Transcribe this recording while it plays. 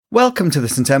Welcome to the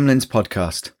St Emlyn's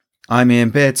podcast. I'm Ian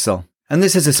Beardsall, and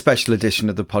this is a special edition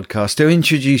of the podcast to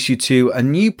introduce you to a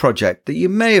new project that you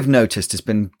may have noticed has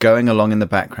been going along in the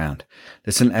background,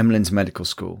 the St Emlyn's Medical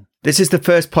School. This is the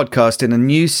first podcast in a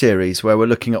new series where we're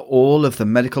looking at all of the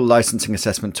medical licensing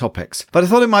assessment topics, but I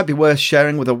thought it might be worth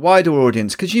sharing with a wider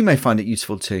audience because you may find it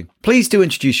useful too. Please do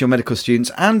introduce your medical students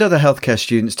and other healthcare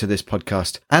students to this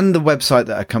podcast and the website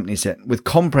that accompanies it with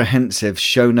comprehensive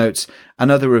show notes and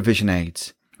other revision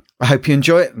aids. I hope you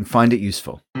enjoy it and find it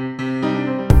useful. Analyzing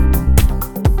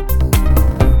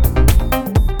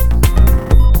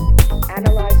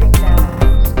now.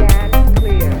 Stand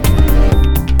clear.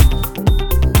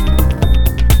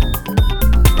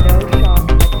 No shock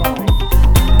advised.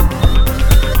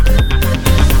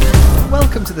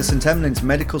 Welcome to the St Emlyn's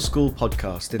Medical School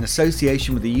podcast in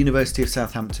association with the University of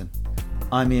Southampton.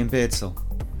 I'm Ian Beardsall.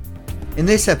 In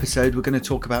this episode, we're going to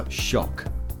talk about shock.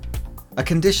 A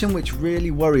condition which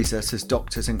really worries us as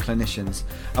doctors and clinicians,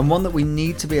 and one that we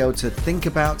need to be able to think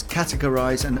about,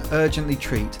 categorise and urgently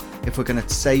treat if we're going to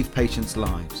save patients'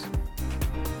 lives.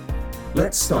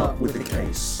 Let's start with the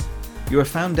case. You're a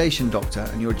foundation doctor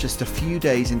and you're just a few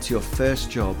days into your first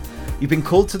job. You've been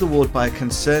called to the ward by a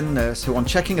concerned nurse who, on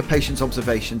checking a patient's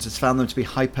observations, has found them to be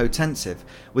hypotensive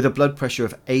with a blood pressure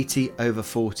of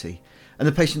 80/40, and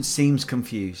the patient seems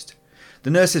confused. The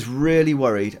nurse is really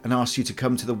worried and asks you to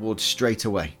come to the ward straight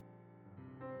away.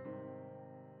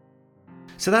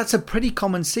 So that's a pretty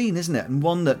common scene, isn't it? And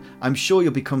one that I'm sure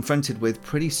you'll be confronted with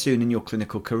pretty soon in your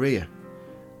clinical career.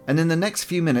 And in the next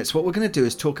few minutes, what we're going to do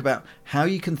is talk about how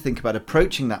you can think about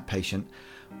approaching that patient,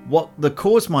 what the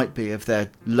cause might be of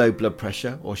their low blood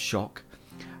pressure or shock,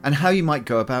 and how you might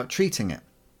go about treating it.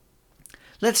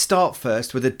 Let's start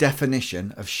first with a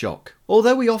definition of shock.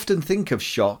 Although we often think of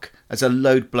shock as a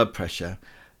low blood pressure,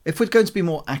 if we're going to be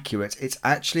more accurate, it's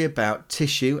actually about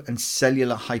tissue and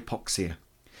cellular hypoxia,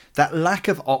 that lack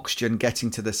of oxygen getting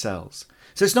to the cells.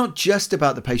 So it's not just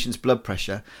about the patient's blood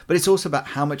pressure, but it's also about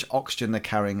how much oxygen they're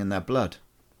carrying in their blood.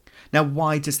 Now,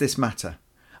 why does this matter?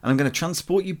 And I'm going to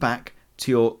transport you back to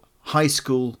your high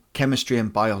school chemistry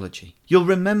and biology. You'll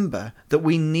remember that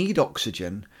we need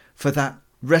oxygen for that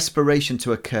respiration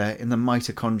to occur in the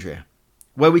mitochondria,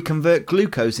 where we convert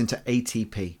glucose into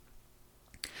ATP.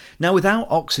 Now, without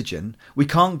oxygen, we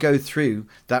can't go through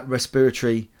that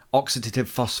respiratory oxidative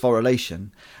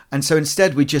phosphorylation, and so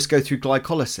instead we just go through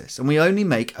glycolysis, and we only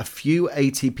make a few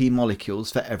ATP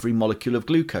molecules for every molecule of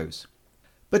glucose.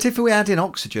 But if we add in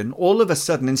oxygen, all of a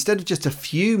sudden, instead of just a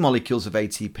few molecules of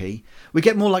ATP, we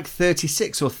get more like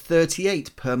 36 or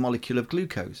 38 per molecule of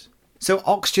glucose. So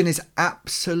oxygen is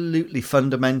absolutely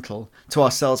fundamental to our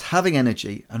cells having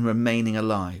energy and remaining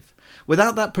alive.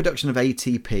 Without that production of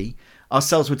ATP, our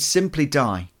cells would simply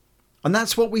die. And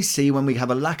that's what we see when we have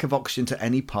a lack of oxygen to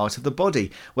any part of the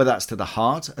body, whether that's to the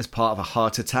heart as part of a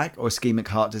heart attack or ischemic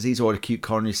heart disease or acute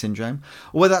coronary syndrome,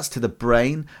 or whether that's to the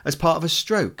brain as part of a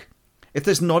stroke. If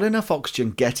there's not enough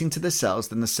oxygen getting to the cells,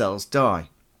 then the cells die.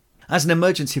 As an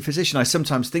emergency physician, I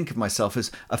sometimes think of myself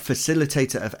as a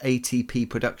facilitator of ATP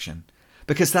production,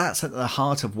 because that's at the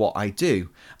heart of what I do.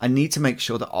 I need to make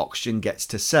sure that oxygen gets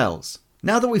to cells.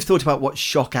 Now that we've thought about what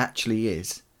shock actually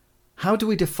is, how do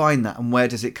we define that and where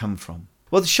does it come from?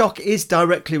 Well, the shock is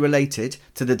directly related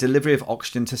to the delivery of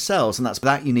oxygen to cells, and that's for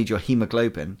that you need your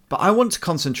hemoglobin. But I want to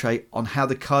concentrate on how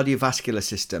the cardiovascular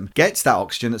system gets that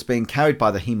oxygen that's being carried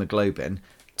by the hemoglobin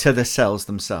to the cells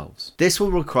themselves. This will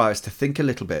require us to think a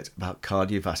little bit about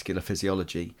cardiovascular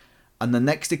physiology and the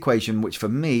next equation, which for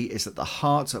me is at the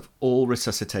heart of all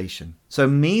resuscitation. So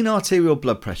mean arterial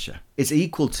blood pressure is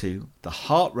equal to the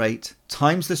heart rate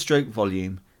times the stroke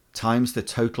volume times the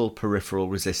total peripheral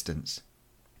resistance.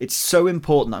 It's so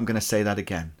important that I'm going to say that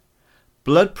again.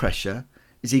 Blood pressure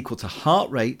is equal to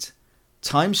heart rate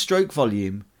times stroke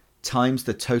volume times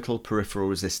the total peripheral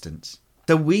resistance.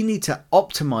 So we need to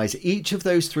optimize each of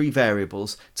those three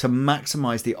variables to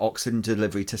maximize the oxygen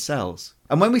delivery to cells.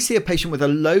 And when we see a patient with a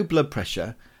low blood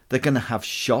pressure, they're going to have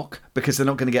shock because they're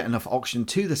not going to get enough oxygen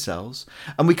to the cells.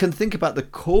 And we can think about the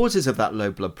causes of that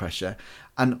low blood pressure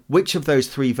and which of those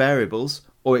three variables,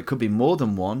 or it could be more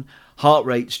than one, heart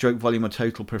rate, stroke volume, or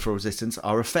total peripheral resistance,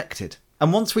 are affected.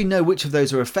 And once we know which of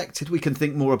those are affected, we can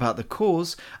think more about the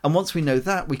cause. And once we know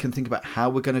that, we can think about how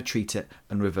we're going to treat it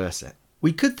and reverse it.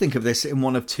 We could think of this in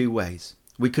one of two ways.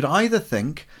 We could either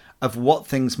think of what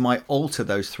things might alter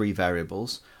those three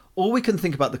variables, or we can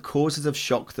think about the causes of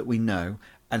shock that we know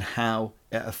and how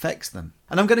it affects them.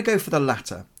 And I'm going to go for the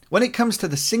latter. When it comes to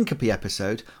the syncope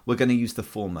episode, we're going to use the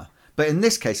former, But in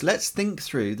this case, let's think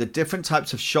through the different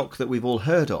types of shock that we've all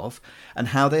heard of and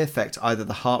how they affect either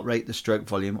the heart rate, the stroke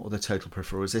volume, or the total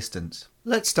peripheral resistance.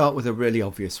 Let's start with a really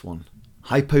obvious one: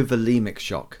 hypovolemic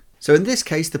shock. So in this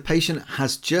case, the patient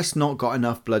has just not got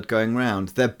enough blood going round.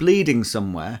 They're bleeding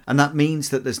somewhere, and that means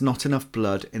that there's not enough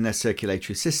blood in their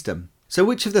circulatory system. So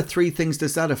which of the three things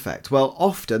does that affect? Well,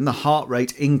 often the heart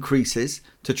rate increases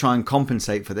to try and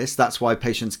compensate for this. That's why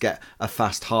patients get a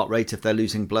fast heart rate if they're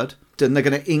losing blood. And they're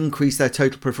going to increase their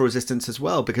total peripheral resistance as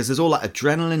well, because there's all that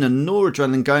adrenaline and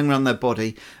noradrenaline going around their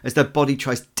body as their body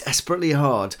tries desperately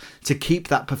hard to keep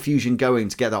that perfusion going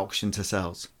to get the oxygen to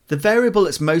cells. The variable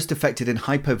that's most affected in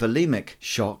hypovolemic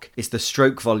shock is the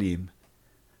stroke volume.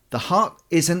 The heart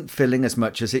isn't filling as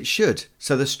much as it should,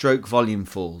 so the stroke volume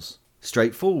falls.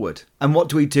 Straightforward. And what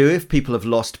do we do if people have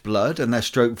lost blood and their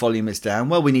stroke volume is down?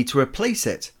 Well, we need to replace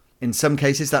it. In some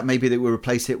cases, that may be that we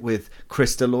replace it with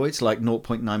crystalloids like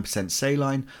 0.9%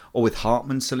 saline or with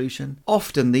Hartmann's solution.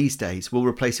 Often these days, we'll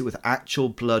replace it with actual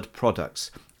blood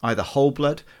products, either whole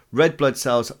blood, red blood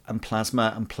cells, and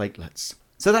plasma and platelets.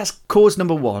 So that's cause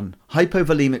number one,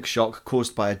 hypovolemic shock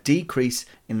caused by a decrease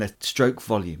in the stroke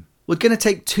volume. We're going to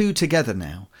take two together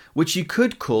now, which you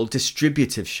could call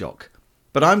distributive shock,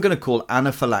 but I'm going to call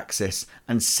anaphylaxis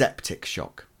and septic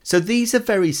shock. So these are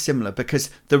very similar because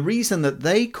the reason that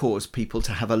they cause people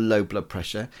to have a low blood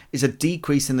pressure is a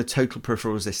decrease in the total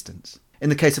peripheral resistance. In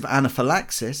the case of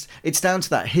anaphylaxis, it's down to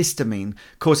that histamine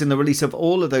causing the release of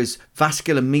all of those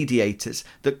vascular mediators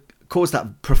that cause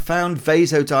that profound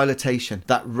vasodilatation,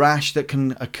 that rash that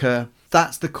can occur.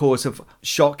 That's the cause of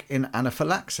shock in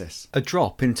anaphylaxis, a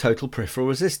drop in total peripheral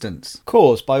resistance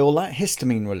caused by all that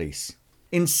histamine release.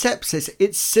 In sepsis,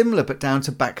 it's similar but down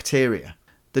to bacteria.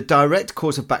 The direct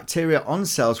cause of bacteria on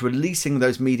cells releasing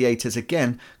those mediators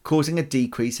again, causing a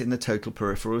decrease in the total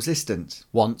peripheral resistance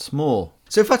once more.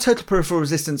 So if our total peripheral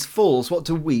resistance falls, what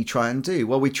do we try and do?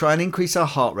 Well, we try and increase our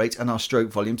heart rate and our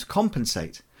stroke volume to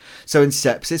compensate. So in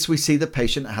sepsis, we see the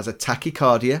patient has a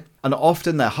tachycardia, and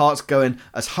often their heart's going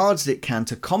as hard as it can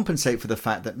to compensate for the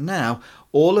fact that now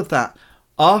all of that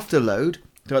afterload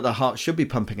that the heart should be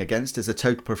pumping against as the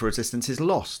total peripheral resistance is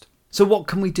lost. So what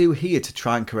can we do here to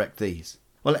try and correct these?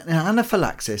 Well, in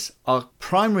anaphylaxis, our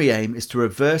primary aim is to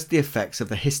reverse the effects of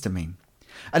the histamine.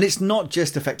 And it's not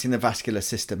just affecting the vascular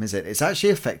system, is it? It's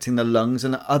actually affecting the lungs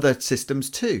and other systems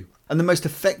too. And the most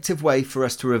effective way for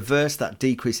us to reverse that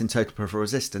decrease in total peripheral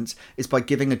resistance is by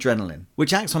giving adrenaline,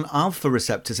 which acts on alpha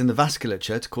receptors in the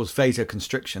vasculature to cause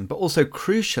vasoconstriction, but also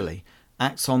crucially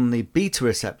acts on the beta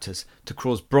receptors to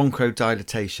cause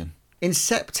bronchodilation. In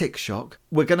septic shock,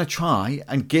 we're going to try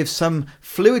and give some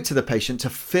fluid to the patient to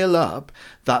fill up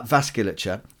that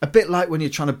vasculature, a bit like when you're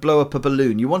trying to blow up a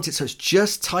balloon. You want it so it's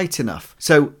just tight enough.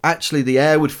 So actually the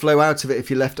air would flow out of it if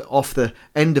you left it off the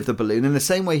end of the balloon. In the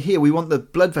same way here, we want the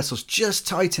blood vessels just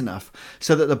tight enough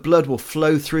so that the blood will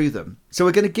flow through them. So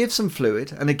we're going to give some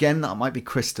fluid, and again, that might be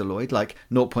crystalloid, like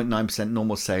 0.9%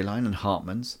 normal saline and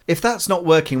Hartmann's. If that's not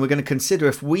working, we're going to consider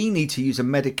if we need to use a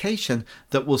medication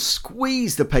that will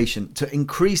squeeze the patient to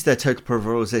increase their total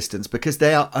peripheral resistance because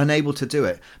they are unable to do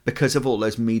it because of all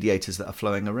those mediators that are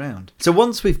flowing around. So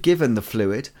once we've given the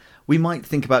fluid, we might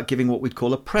think about giving what we'd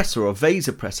call a pressor or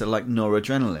vasopressor like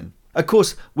noradrenaline. Of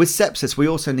course, with sepsis, we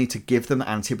also need to give them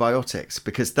antibiotics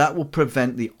because that will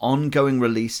prevent the ongoing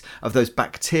release of those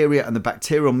bacteria and the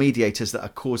bacterial mediators that are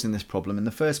causing this problem in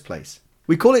the first place.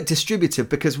 We call it distributive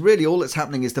because really all that's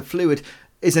happening is the fluid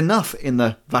is enough in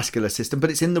the vascular system, but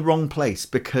it's in the wrong place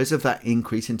because of that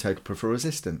increase in total peripheral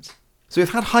resistance. So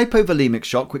we've had hypovolemic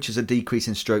shock, which is a decrease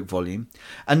in stroke volume,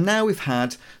 and now we've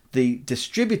had the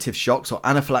distributive shocks or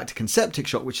anaphylactic and septic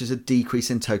shock, which is a decrease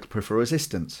in total peripheral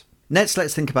resistance. Next,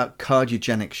 let's think about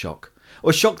cardiogenic shock,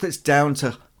 or shock that's down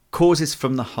to causes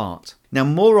from the heart. Now,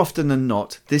 more often than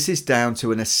not, this is down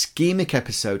to an ischemic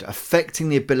episode affecting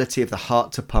the ability of the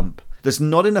heart to pump. There's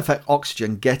not enough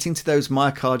oxygen getting to those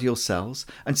myocardial cells,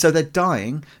 and so they're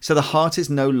dying, so the heart is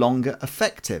no longer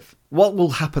effective. What will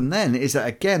happen then is that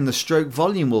again the stroke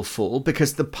volume will fall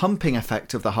because the pumping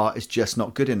effect of the heart is just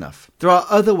not good enough. There are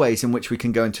other ways in which we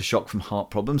can go into shock from heart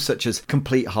problems, such as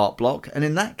complete heart block, and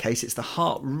in that case it's the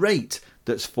heart rate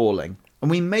that's falling.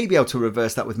 And we may be able to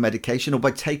reverse that with medication or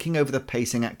by taking over the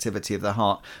pacing activity of the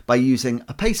heart by using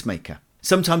a pacemaker.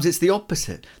 Sometimes it's the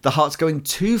opposite. The heart's going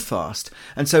too fast,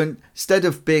 and so instead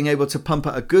of being able to pump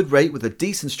at a good rate with a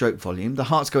decent stroke volume, the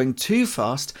heart's going too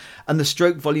fast and the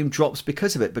stroke volume drops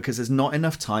because of it, because there's not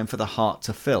enough time for the heart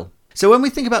to fill. So when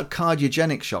we think about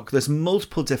cardiogenic shock, there's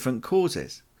multiple different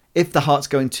causes. If the heart's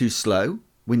going too slow,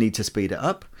 we need to speed it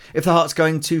up. If the heart's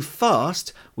going too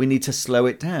fast, we need to slow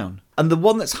it down. And the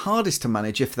one that's hardest to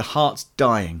manage if the heart's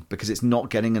dying because it's not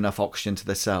getting enough oxygen to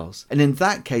the cells. And in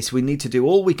that case, we need to do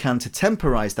all we can to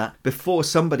temporize that before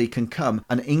somebody can come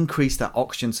and increase that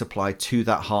oxygen supply to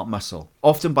that heart muscle.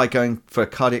 Often by going for a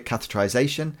cardiac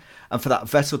catheterization and for that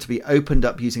vessel to be opened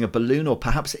up using a balloon or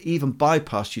perhaps even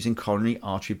bypassed using coronary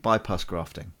artery bypass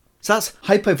grafting. So that's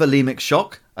hypovolemic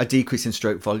shock, a decrease in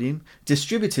stroke volume,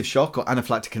 distributive shock or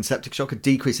anaphylactic and septic shock, a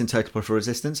decrease in total peripheral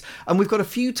resistance, and we've got a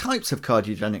few types of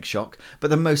cardiogenic shock,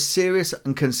 but the most serious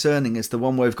and concerning is the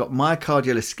one where we've got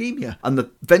myocardial ischemia and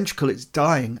the ventricle is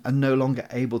dying and no longer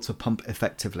able to pump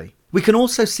effectively. We can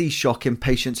also see shock in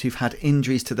patients who've had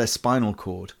injuries to their spinal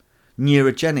cord,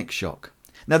 neurogenic shock.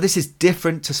 Now this is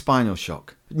different to spinal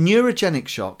shock. Neurogenic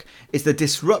shock is the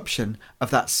disruption of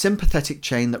that sympathetic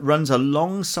chain that runs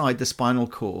alongside the spinal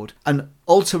cord and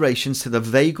alterations to the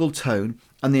vagal tone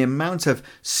and the amount of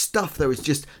stuff that is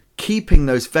just keeping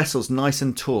those vessels nice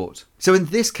and taut. So in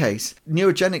this case,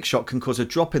 neurogenic shock can cause a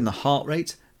drop in the heart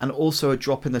rate and also a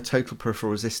drop in the total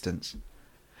peripheral resistance.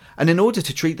 And in order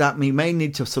to treat that, we may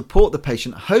need to support the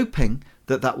patient hoping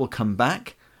that that will come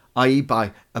back, i.e.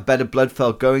 by a better blood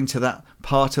flow going to that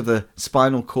part of the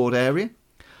spinal cord area,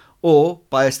 or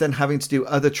by us then having to do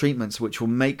other treatments which will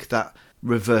make that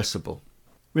reversible.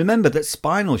 Remember that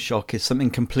spinal shock is something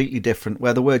completely different,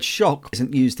 where the word shock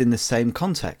isn't used in the same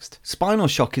context. Spinal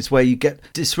shock is where you get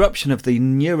disruption of the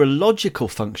neurological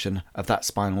function of that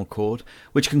spinal cord,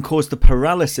 which can cause the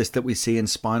paralysis that we see in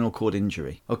spinal cord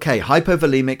injury. Okay,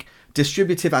 hypovolemic,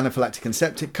 distributive, anaphylactic and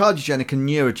septic, cardiogenic and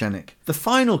neurogenic. The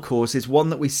final cause is one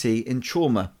that we see in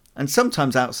trauma, and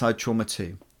sometimes outside trauma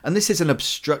too. And this is an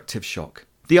obstructive shock.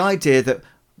 The idea that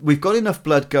we've got enough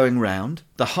blood going round,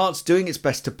 the heart's doing its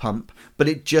best to pump, but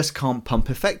it just can't pump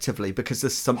effectively because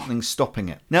there's something stopping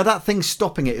it. Now that thing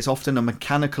stopping it is often a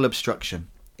mechanical obstruction.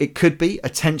 It could be a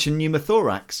tension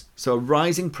pneumothorax, so a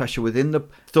rising pressure within the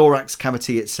thorax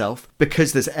cavity itself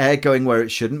because there's air going where it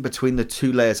shouldn't between the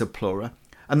two layers of pleura,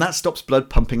 and that stops blood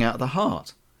pumping out of the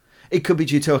heart. It could be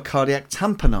due to a cardiac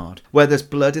tamponade, where there's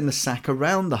blood in the sac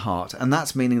around the heart, and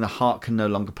that's meaning the heart can no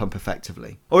longer pump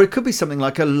effectively. Or it could be something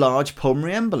like a large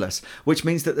pulmonary embolus, which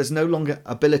means that there's no longer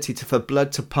ability for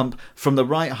blood to pump from the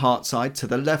right heart side to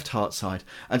the left heart side,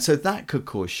 and so that could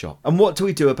cause shock. And what do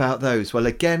we do about those? Well,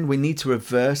 again, we need to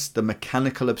reverse the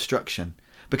mechanical obstruction,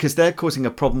 because they're causing a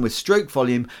problem with stroke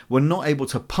volume. We're not able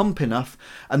to pump enough,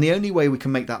 and the only way we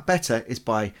can make that better is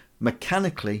by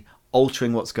mechanically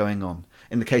altering what's going on.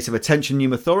 In the case of a tension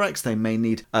pneumothorax, they may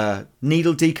need a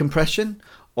needle decompression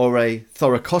or a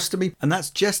thoracostomy, and that's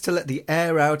just to let the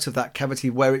air out of that cavity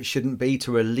where it shouldn't be,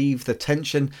 to relieve the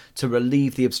tension, to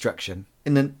relieve the obstruction.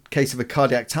 In the case of a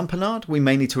cardiac tamponade, we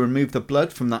may need to remove the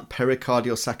blood from that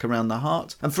pericardial sac around the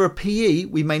heart. And for a PE,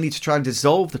 we may need to try and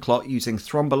dissolve the clot using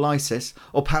thrombolysis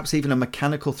or perhaps even a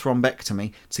mechanical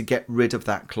thrombectomy to get rid of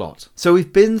that clot. So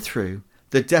we've been through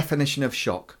the definition of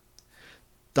shock.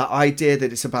 The idea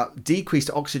that it's about decreased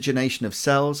oxygenation of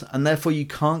cells and therefore you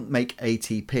can't make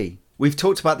ATP. We've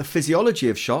talked about the physiology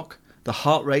of shock, the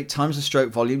heart rate times the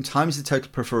stroke volume times the total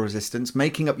peripheral resistance,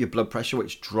 making up your blood pressure,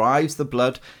 which drives the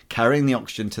blood carrying the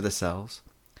oxygen to the cells.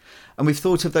 And we've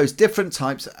thought of those different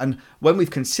types, and when we've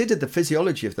considered the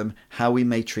physiology of them, how we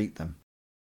may treat them.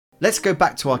 Let's go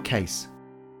back to our case.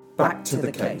 Back to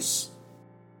the case.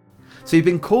 So you've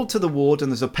been called to the ward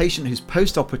and there's a patient who's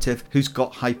post-operative who's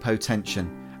got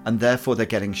hypotension, and therefore they're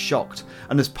getting shocked.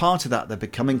 And as part of that, they're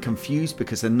becoming confused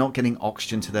because they're not getting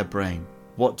oxygen to their brain.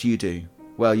 What do you do?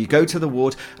 Well, you go to the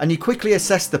ward and you quickly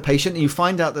assess the patient and you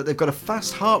find out that they've got a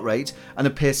fast heart rate and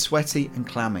appear sweaty and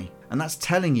clammy. And that's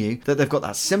telling you that they've got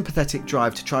that sympathetic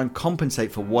drive to try and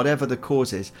compensate for whatever the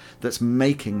cause is that's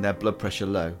making their blood pressure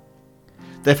low.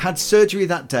 They've had surgery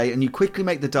that day and you quickly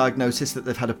make the diagnosis that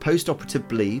they've had a post-operative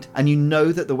bleed, and you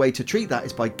know that the way to treat that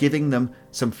is by giving them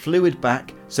some fluid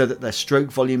back so that their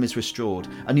stroke volume is restored,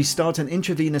 and you start an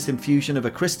intravenous infusion of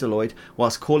a crystalloid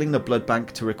whilst calling the blood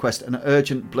bank to request an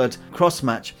urgent blood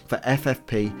cross-match for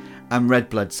FFP and red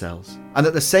blood cells. And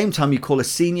at the same time you call a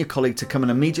senior colleague to come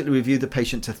and immediately review the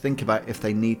patient to think about if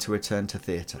they need to return to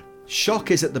theatre.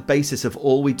 Shock is at the basis of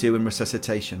all we do in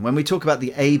resuscitation. When we talk about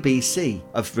the ABC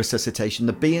of resuscitation,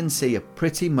 the B and C are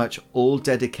pretty much all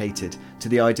dedicated to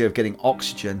the idea of getting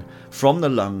oxygen from the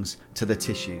lungs to the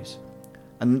tissues.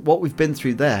 And what we've been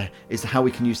through there is how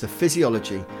we can use the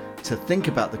physiology to think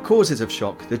about the causes of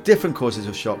shock, the different causes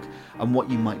of shock, and what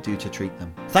you might do to treat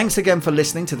them. Thanks again for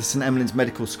listening to the St Emlyn's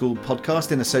Medical School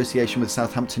podcast in association with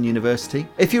Southampton University.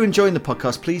 If you're enjoying the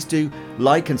podcast, please do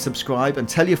like and subscribe and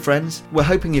tell your friends. We're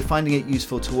hoping you're finding it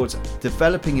useful towards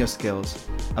developing your skills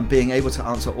and being able to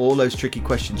answer all those tricky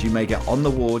questions you may get on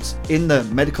the wards, in the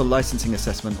medical licensing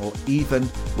assessment, or even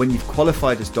when you've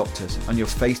qualified as doctors and you're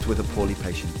faced with a poorly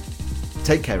patient.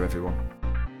 Take care, everyone.